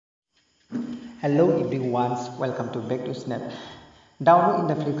Hello everyone, welcome to back to Snap. Download in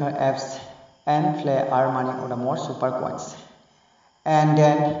the Flipkart apps and play our money on the more super coins. And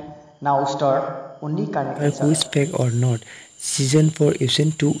then now start only correct answer. Quiz Fake or Not, Season 4,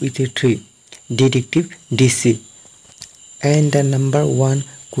 Episode 283, Detective DC. And the number one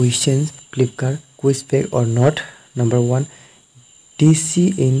question, Flipkart Quiz Fake or Not. Number one,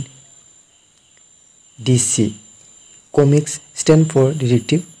 DC in DC. Comics stand for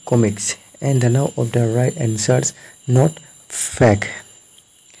Detective Comics. And the now of the right answers, not fake.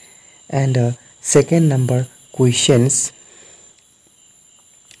 And second number questions,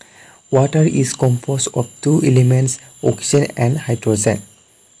 water is composed of two elements, oxygen and hydrogen.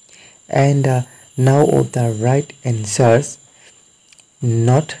 And now of the right answers,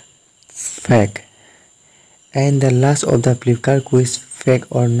 not fake. And the last of the Flipkart quiz, fake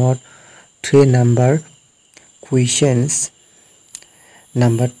or not, three number questions.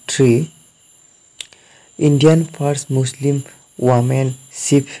 Number 3, Indian first Muslim woman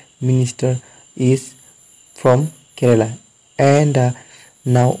chief minister is from Kerala. And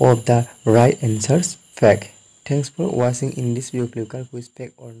now of the right answers, fake. Thanks for watching in this video, Flipkart quiz,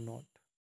 fake or not.